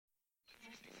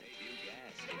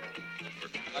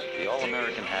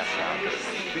all-American half pound of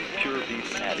 2 pure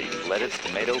beef patties, lettuce,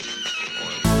 tomato.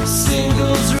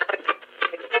 Singles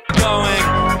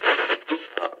going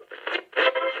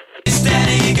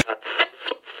steady.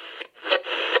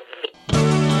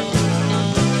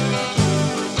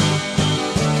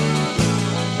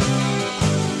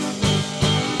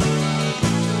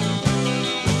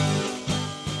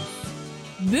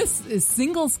 This is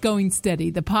Singles Going Steady,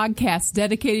 the podcast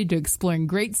dedicated to exploring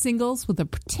great singles with a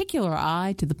particular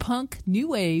eye to the punk, new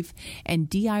wave, and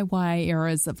DIY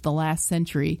eras of the last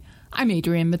century. I'm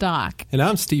Adrienne Madoc. And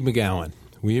I'm Steve McGowan.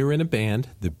 We are in a band,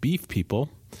 the Beef People,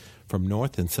 from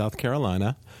North and South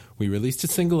Carolina. We released a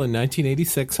single in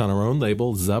 1986 on our own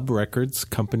label, Zub Records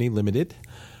Company Limited.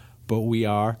 But we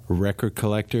are record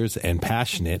collectors and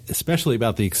passionate, especially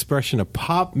about the expression of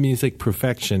pop music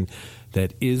perfection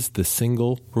that is the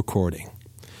single recording.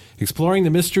 Exploring the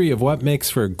mystery of what makes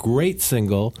for a great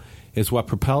single is what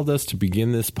propelled us to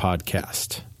begin this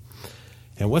podcast.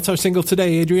 And what's our single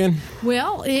today, Adrienne?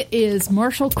 Well, it is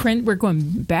Marshall Crenshaw. We're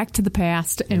going back to the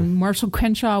past, and Marshall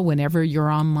Crenshaw, Whenever You're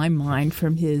on My Mind,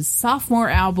 from his sophomore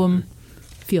album,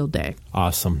 Field Day.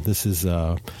 Awesome. This is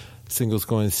Singles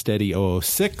Going Steady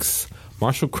 006.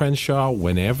 Marshall Crenshaw,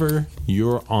 Whenever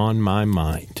You're on My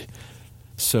Mind.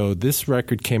 So this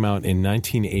record came out in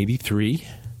 1983.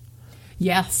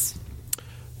 Yes.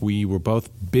 We were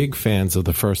both big fans of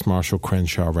the first Marshall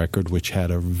Crenshaw record, which had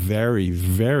a very,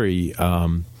 very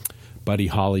Buddy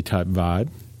Holly type vibe.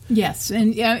 Yes,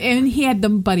 and he had the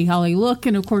Buddy Holly look,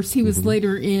 and of course he was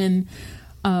later in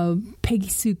Peggy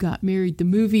Sue Got Married, the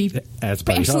movie, as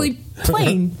Buddy actually Holly.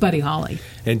 playing Buddy Holly.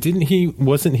 And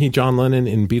wasn't he John Lennon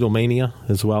in Beatlemania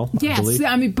as well? Yes,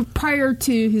 I mean, but prior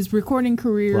to his recording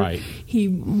career, right, he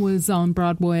was on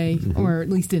Broadway, or at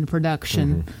least in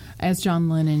production, as John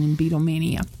Lennon in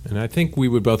Beatlemania. And I think we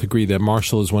would both agree that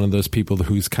Marshall is one of those people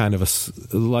who's kind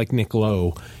of like Nick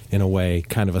Lowe, in a way,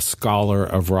 kind of a scholar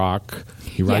of rock.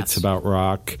 He writes about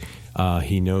rock.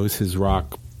 He knows his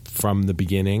rock from the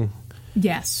beginning.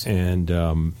 Yes,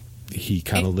 and he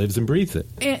kind of lives and breathes it.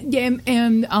 And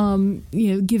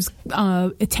gives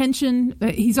attention.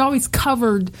 He's always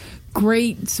covered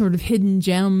great sort of hidden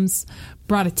gems,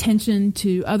 brought attention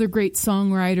to other great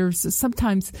songwriters.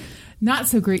 Sometimes not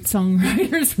so great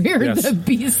songwriters. We're the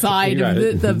B-side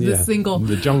of the single.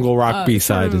 The jungle rock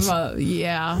B-side is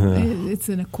it's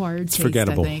an acquired taste,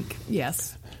 forgettable. I think.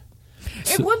 Yes.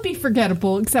 It would be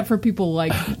forgettable, except for people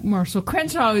like Marshall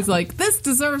Crenshaw, who's like, this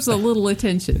deserves a little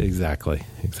attention. Exactly.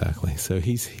 So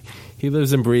he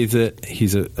lives and breathes it.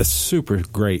 He's a super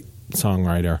great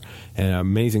songwriter and an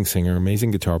amazing singer,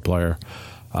 amazing guitar player.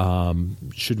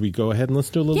 Should we go ahead and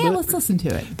listen to a little bit? Yeah, let's listen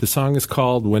to it. The song is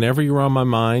called Whenever You're on My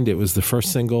Mind. It was the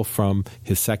first single from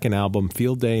his second album,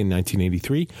 Field Day, in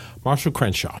 1983. Marshall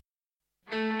Crenshaw.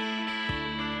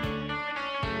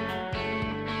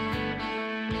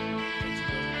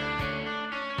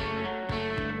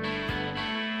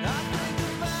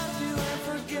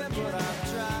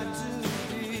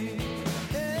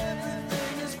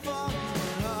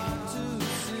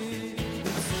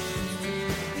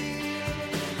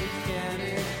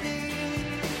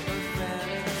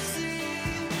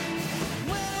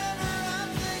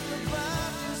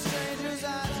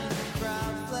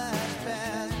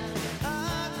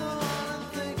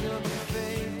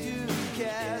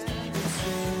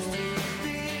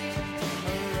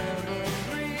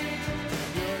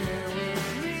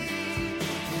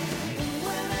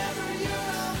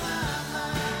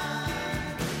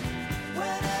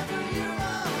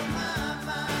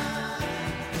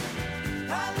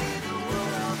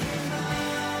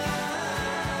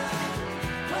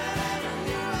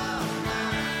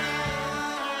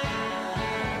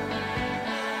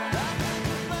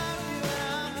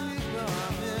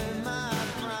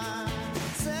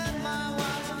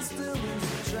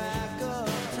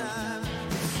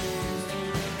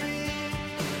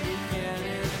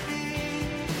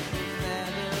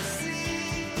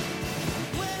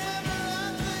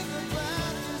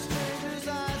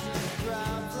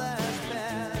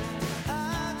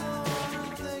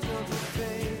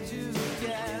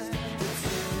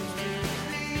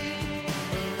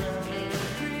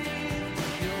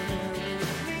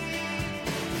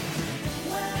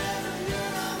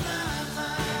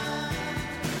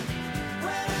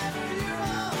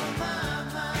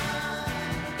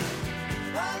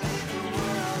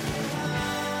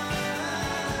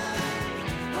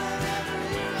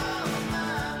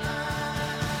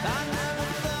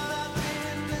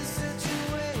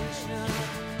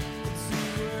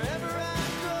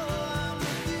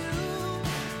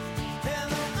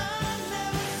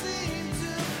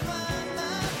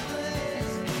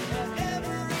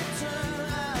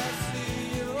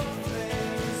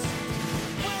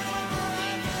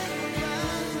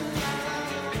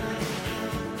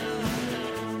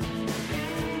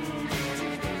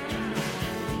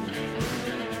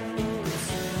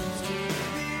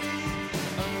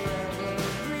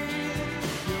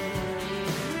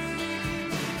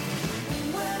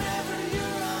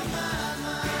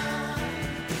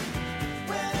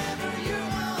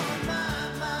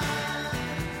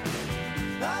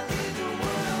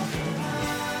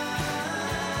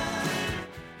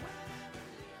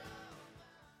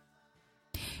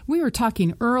 we were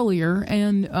talking earlier,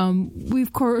 and we,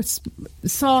 of course,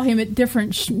 saw him at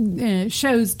different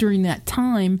shows during that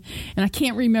time. And I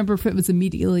can't remember if it was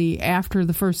immediately after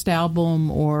the first album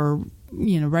or,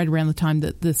 right around the time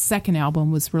that the second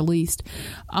album was released.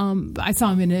 I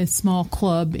saw him in a small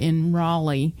club in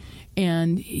Raleigh.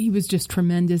 And he was just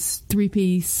tremendous,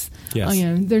 three-piece. Yes.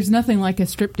 There's nothing like a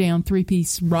stripped-down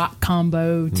three-piece rock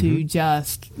combo to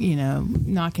just,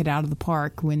 knock it out of the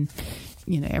park when,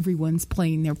 everyone's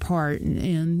playing their part.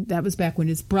 And that was back when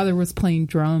his brother was playing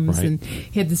drums. Right. And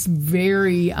he had this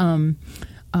very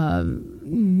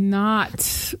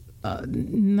not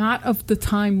of the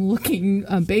time looking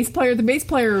bass player. The bass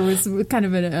player was kind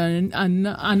of an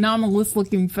anomalous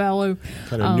looking fellow,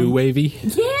 kind of new wavy.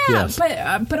 Yeah, yes.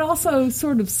 but also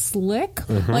sort of slick.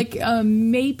 Like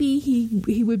maybe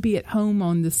he would be at home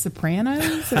on The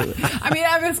Sopranos.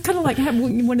 I was kind of like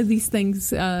one of these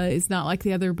things is not like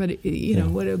the other, but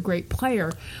what a great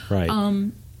player. Right.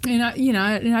 And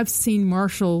I've seen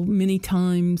Marshall many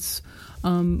times.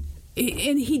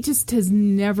 And he just has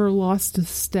never lost a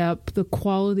step. The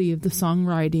quality of the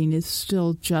songwriting is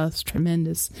still just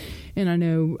tremendous. And I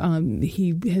know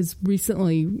he has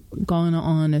recently gone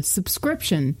on a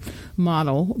subscription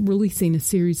model, releasing a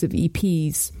series of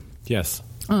EPs. Yes.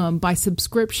 By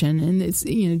subscription. And it's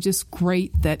just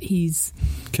great that he's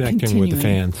connecting with the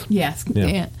fans. Yes.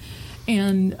 Yeah.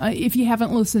 And if you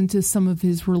haven't listened to some of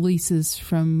his releases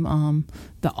from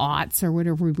the aughts or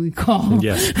whatever we call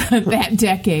that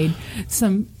decade,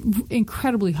 some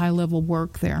incredibly high-level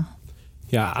work there.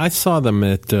 Yeah, I saw them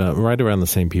at right around the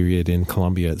same period in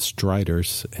Columbia at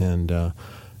Strider's, and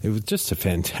it was just a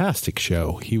fantastic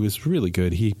show. He was really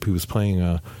good. He was playing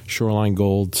a Shoreline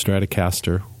Gold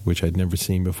Stratocaster, which I'd never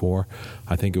seen before.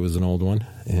 I think it was an old one,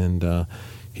 and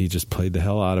he just played the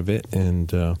hell out of it,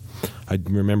 and I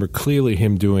remember clearly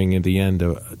him doing at the end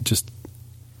just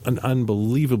an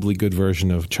unbelievably good version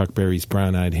of Chuck Berry's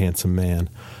Brown-Eyed Handsome Man.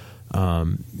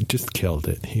 Just killed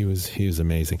it. He was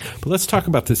amazing. But let's talk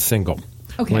about this single.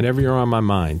 Okay. Whenever You're on My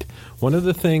Mind. One of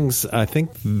the things I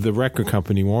think the record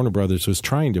company Warner Brothers was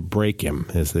trying to break him,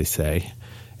 as they say,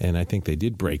 and I think they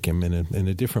did break him in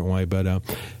a different way, but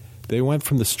they went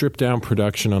from the stripped-down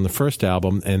production on the first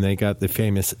album, and they got the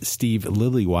famous Steve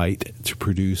Lillywhite to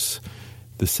produce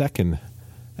the second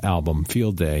album,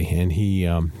 Field Day. And he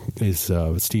is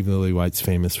Steve Lillywhite's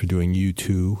famous for doing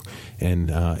U2 and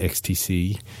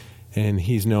XTC, and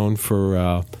he's known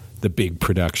for the big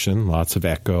production, lots of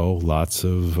echo, lots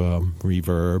of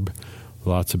reverb,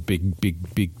 lots of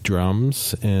big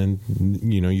drums, and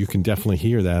you can definitely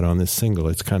hear that on this single.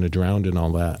 It's kind of drowned in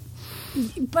all that.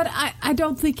 But I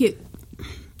don't think it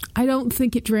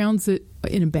drowns it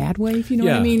in a bad way, if you know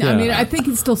what I mean. Yeah. I mean, I think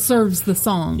it still serves the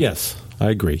song. Yes,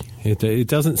 I agree. It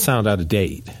doesn't sound out of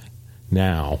date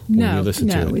now when you listen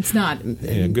to it. No, it's not.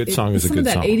 A good song is a good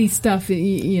song. Some of that 80s stuff,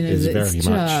 is it's very just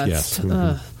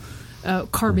much, yes.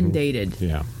 Carbon dated.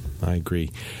 Yeah, I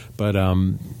agree. But,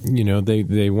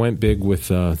 they went big with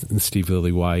Steve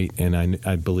Lillywhite, and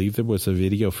I believe there was a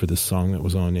video for this song that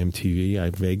was on MTV. I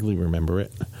vaguely remember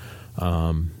it.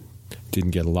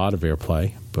 Didn't get a lot of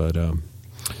airplay, but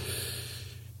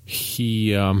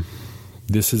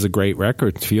this is a great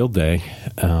record, Field Day,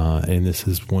 and this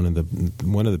is one of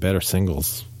the better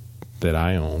singles that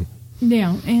I own.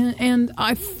 Yeah, and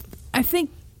I think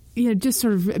just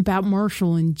sort of about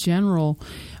Marshall in general,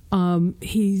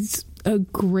 he's a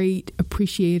great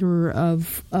appreciator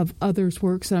of others'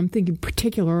 works, and I'm thinking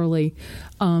particularly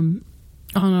on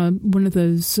one of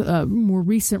those more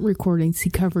recent recordings, he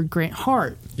covered Grant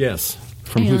Hart. Yes,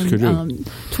 from Who's Could Do.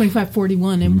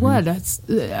 2541, and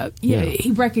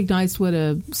he recognized what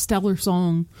a stellar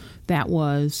song that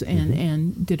was,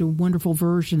 and did a wonderful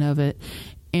version of it,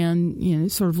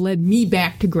 and sort of led me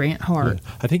back to Grant Hart.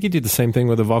 Yeah. I think he did the same thing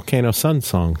with the Volcano Sun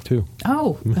song too.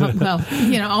 Oh, well,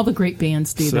 all the great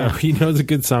bands do that. So he knows a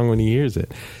good song when he hears it,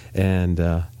 and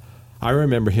I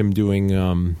remember him doing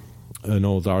an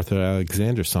old Arthur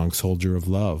Alexander song, Soldier of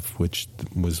Love, which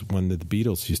was one that the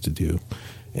Beatles used to do.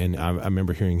 And I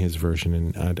remember hearing his version,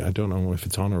 and I don't know if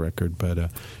it's on a record, but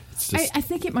it's just... I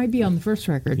think it might be on the first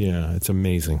record. Yeah, it's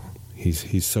amazing.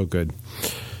 He's so good.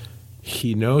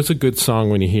 He knows a good song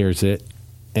when he hears it,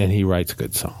 and he writes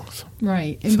good songs.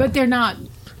 Right, but they're not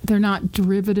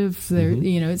derivative. They're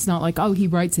it's not like he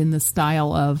writes in the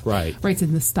style of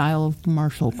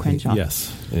Marshall Crenshaw.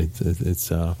 Yes, it's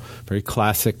very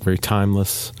classic, very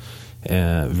timeless,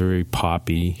 very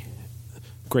poppy.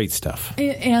 Great stuff.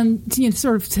 And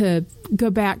sort of to go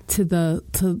back to the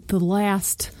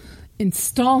last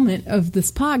installment of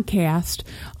this podcast,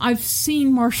 I've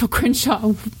seen Marshall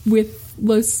Crenshaw with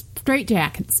Los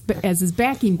Straitjackets as his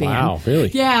backing band. Wow, really?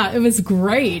 Yeah, it was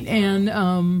great. And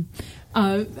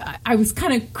I was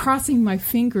kind of crossing my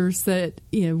fingers that,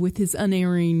 with his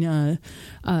unerring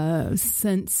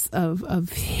sense of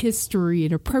history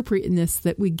and appropriateness,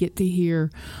 that we get to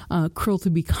hear Cruel to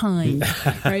Be Kind,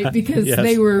 right? Because Yes.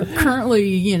 they were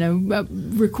currently,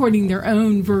 recording their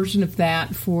own version of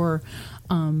that for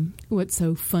What's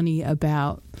So Funny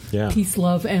About Peace,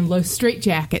 Love, and Los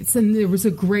Straitjackets. And there was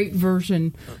a great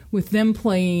version with them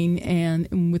playing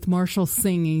and with Marshall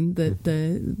singing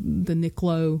the Nick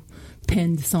Lowe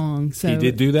penned song. So He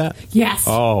did do that? Yes.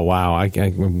 Oh, wow.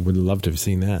 I would love to have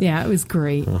seen that. Yeah, it was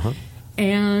great. Uh-huh.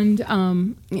 And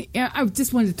I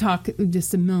just wanted to talk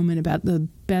just a moment about the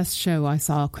best show I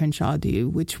saw Crenshaw do,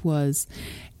 which was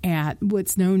at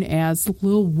what's known as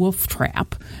Little Wolf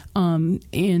Trap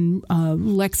in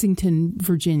Lexington,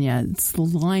 Virginia. It's the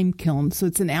Lime Kiln, so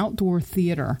it's an outdoor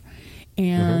theater.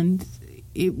 And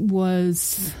it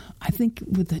was, I think,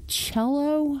 with a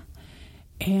cello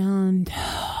and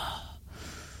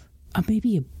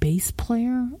maybe a bass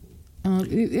player.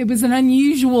 It was an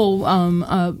unusual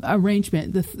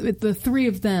arrangement. The three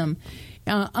of them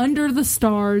under the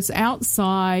stars,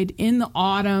 outside in the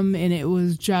autumn, and it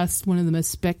was just one of the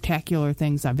most spectacular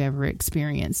things I've ever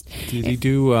experienced. Did he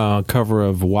do a cover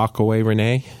of Walk Away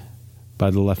Renee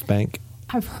by the Left Bank?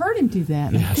 I've heard him do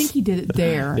that. Yes. I think he did it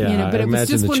there. Yeah, but I it was imagine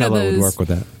just the one of cello would those work with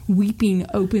that. weeping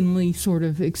openly sort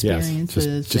of experiences.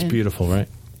 Yes, just beautiful, right?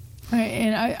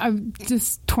 And I'm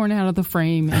just torn out of the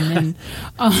frame, and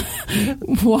then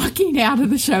walking out of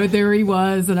the show, there he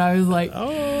was, and I was like,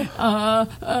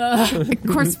 of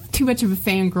course, too much of a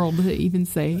fangirl to even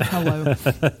say hello.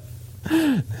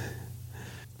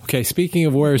 Okay, speaking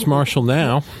of Where's Marshall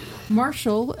Now?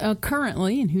 Marshall,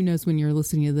 currently, and who knows when you're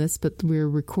listening to this, but we're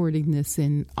recording this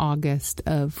in August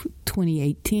of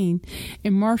 2018,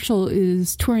 and Marshall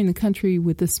is touring the country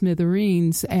with the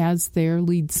Smithereens as their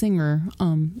lead singer.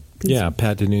 Yeah,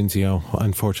 Pat D'Annunzio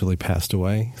unfortunately passed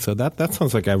away. So that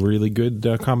sounds like a really good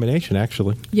combination,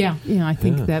 actually. Yeah, I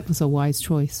think that was a wise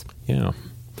choice. Yeah.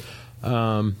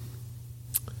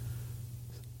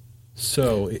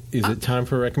 So, is it time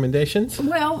for recommendations?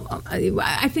 Well,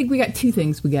 I think we got two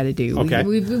things we got to do. Okay.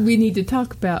 We need to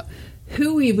talk about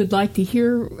who we would like to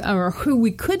hear or who we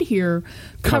could hear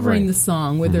covering the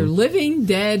song, whether living,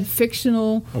 dead,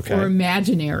 fictional, or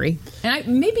imaginary.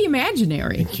 And maybe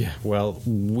imaginary. Yeah. Well,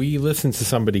 we listened to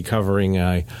somebody covering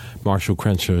a Marshall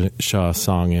Crenshaw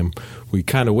song, and we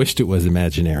kind of wished it was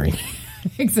imaginary.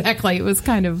 Exactly. It was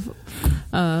kind of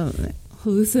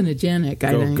hallucinogenic,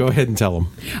 I think. Go ahead and tell them.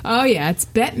 Oh, yeah. It's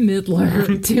Bette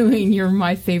Midler doing You're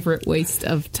My Favorite Waste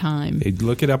of Time. Hey,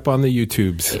 look it up on the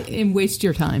YouTubes. And waste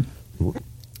your time.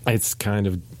 It's kind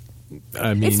of,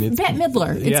 I mean... It's Bette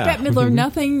Midler. It's Bette Midler.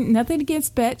 Nothing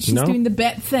against Bette. She's doing the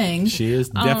Bette thing. She is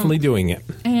definitely doing it.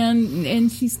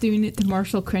 And she's doing it to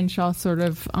Marshall Crenshaw sort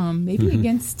of maybe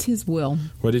against his will.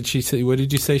 What did she say? What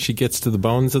did you say? She gets to the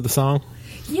bones of the song?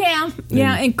 Yeah,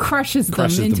 and crushes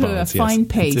them into bones, a fine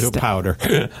paste. Into a powder.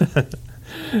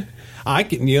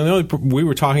 We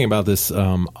were talking about this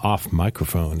off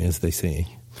microphone, as they say,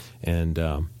 and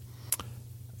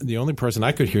the only person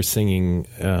I could hear singing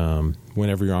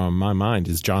 "Whenever You're on My Mind"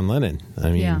 is John Lennon.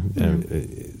 I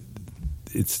mean,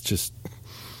 it's just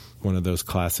one of those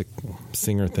classic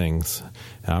singer things.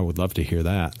 I would love to hear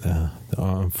that.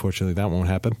 Unfortunately, that won't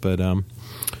happen, but.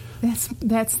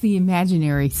 That's the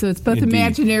imaginary. So it's both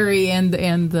imaginary and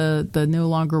the no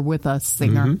longer with us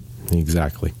singer. Mm-hmm.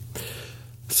 Exactly.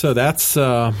 So that's...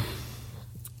 well,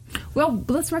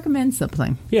 let's recommend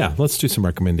something. Yeah, let's do some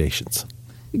recommendations.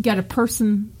 You got a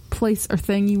person, place, or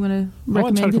thing you want to recommend? I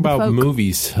want to talk to about the folk?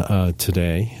 movies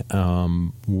today. I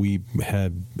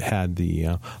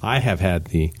have had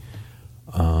the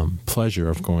pleasure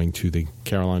of going to the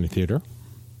Carolina Theater.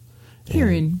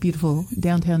 Here in beautiful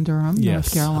downtown Durham,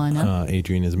 North Carolina.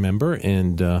 Adrienne is a member,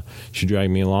 and she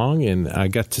dragged me along, and I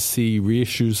got to see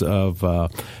reissues of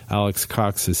Alex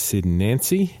Cox's Sid and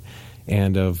Nancy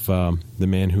and of The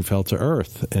Man Who Fell to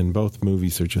Earth, and both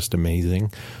movies are just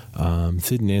amazing.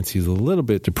 Sid and Nancy is a little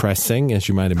bit depressing, as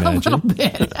you might imagine. A little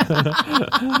bit.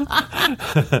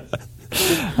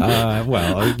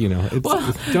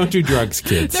 Don't do drugs,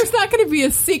 kids. There's not going to be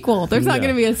a sequel. There's not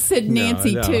going to be a Sid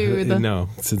Nancy 2. No,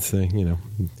 since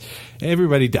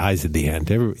everybody dies at the end.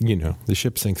 The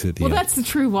ship sinks at the end. Well, that's the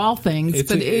true of all things.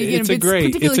 It's a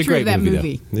great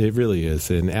movie. It really is.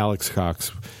 And Alex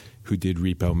Cox, who did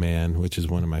Repo Man, which is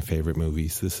one of my favorite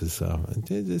movies. This is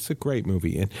it's a great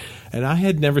movie, and I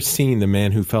had never seen The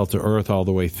Man Who Fell to Earth all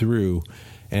the way through.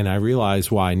 And I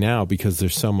realize why now, because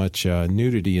there's so much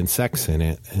nudity and sex in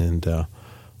it, and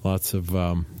lots of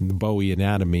Bowie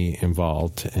anatomy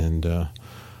involved, and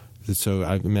so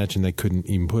I imagine they couldn't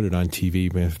even put it on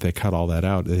TV. But if they cut all that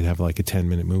out, they'd have like a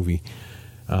 10-minute movie.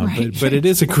 Right. But it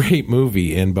is a great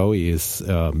movie, and Bowie is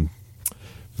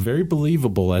very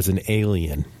believable as an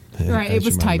alien. Right, it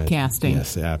was typecasting.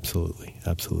 Yes,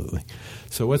 absolutely.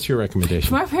 So what's your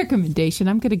recommendation? My recommendation,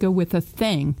 I'm going to go with a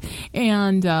thing.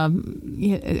 And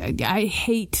I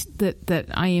hate that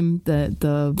I am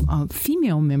the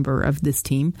female member of this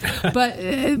team. But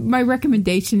my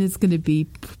recommendation is going to be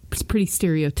pretty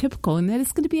stereotypical, and that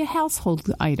it's going to be a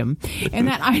household item. And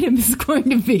that item is going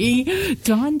to be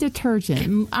Dawn detergent.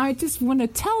 And I just want to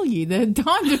tell you that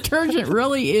Dawn detergent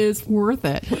really is worth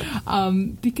it,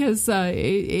 because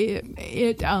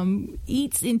it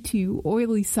eats into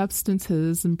oily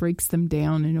substances and breaks them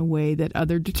down in a way that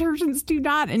other detergents do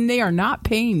not, and they are not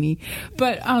paying me.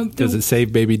 But does it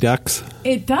save baby ducks?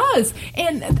 It does,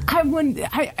 and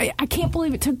I can't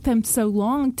believe it took them so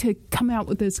long to come out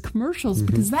with those commercials,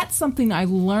 because that's something I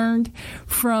learned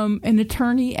from an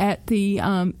attorney at the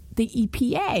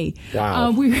EPA. Wow.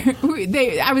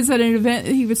 I was at an event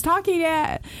he was talking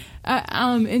at.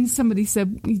 And somebody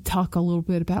said, you talk a little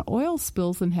bit about oil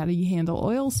spills and how do you handle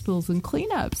oil spills and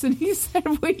cleanups? And he said,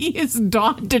 we use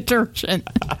Dawn detergent.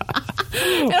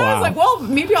 And I was like, well,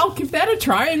 maybe I'll give that a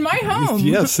try in my home.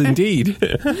 Yes, indeed.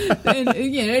 And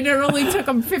it only took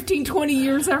them 15, 20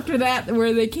 years after that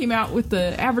where they came out with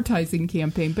the advertising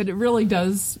campaign. But it really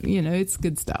does, it's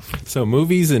good stuff. So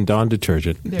movies and Dawn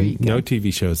detergent. There you go. No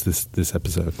TV shows this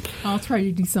episode. I'll try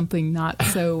to do something not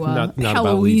so not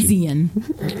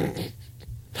Halloweenian.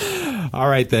 All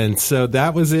right, then. So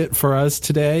that was it for us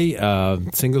today.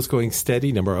 Singles Going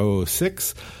Steady, number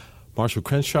 006. Marshall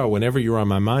Crenshaw, Whenever You're on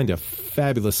My Mind, a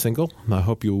fabulous single. I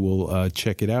hope you will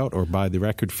check it out or buy the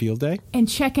record Field Day. And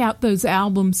check out those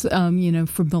albums,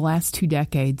 from the last 2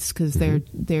 decades, because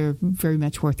they're very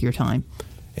much worth your time.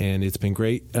 And it's been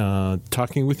great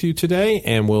talking with you today,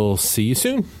 and we'll see you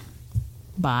soon.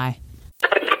 Bye.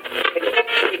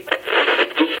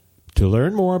 To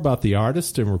learn more about the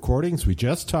artists and recordings we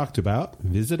just talked about,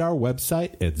 visit our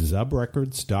website at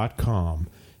zubrecords.com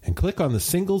and click on the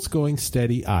Singles Going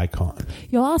Steady icon.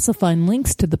 You'll also find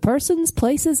links to the persons,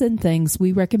 places, and things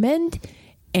we recommend,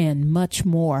 and much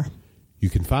more. You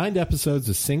can find episodes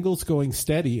of Singles Going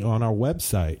Steady on our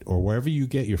website or wherever you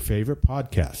get your favorite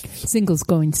podcasts. Singles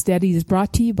Going Steady is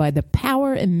brought to you by the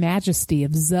power and majesty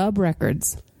of Zub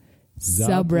Records.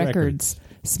 Zub Records.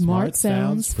 Smart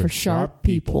sounds for sharp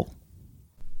people.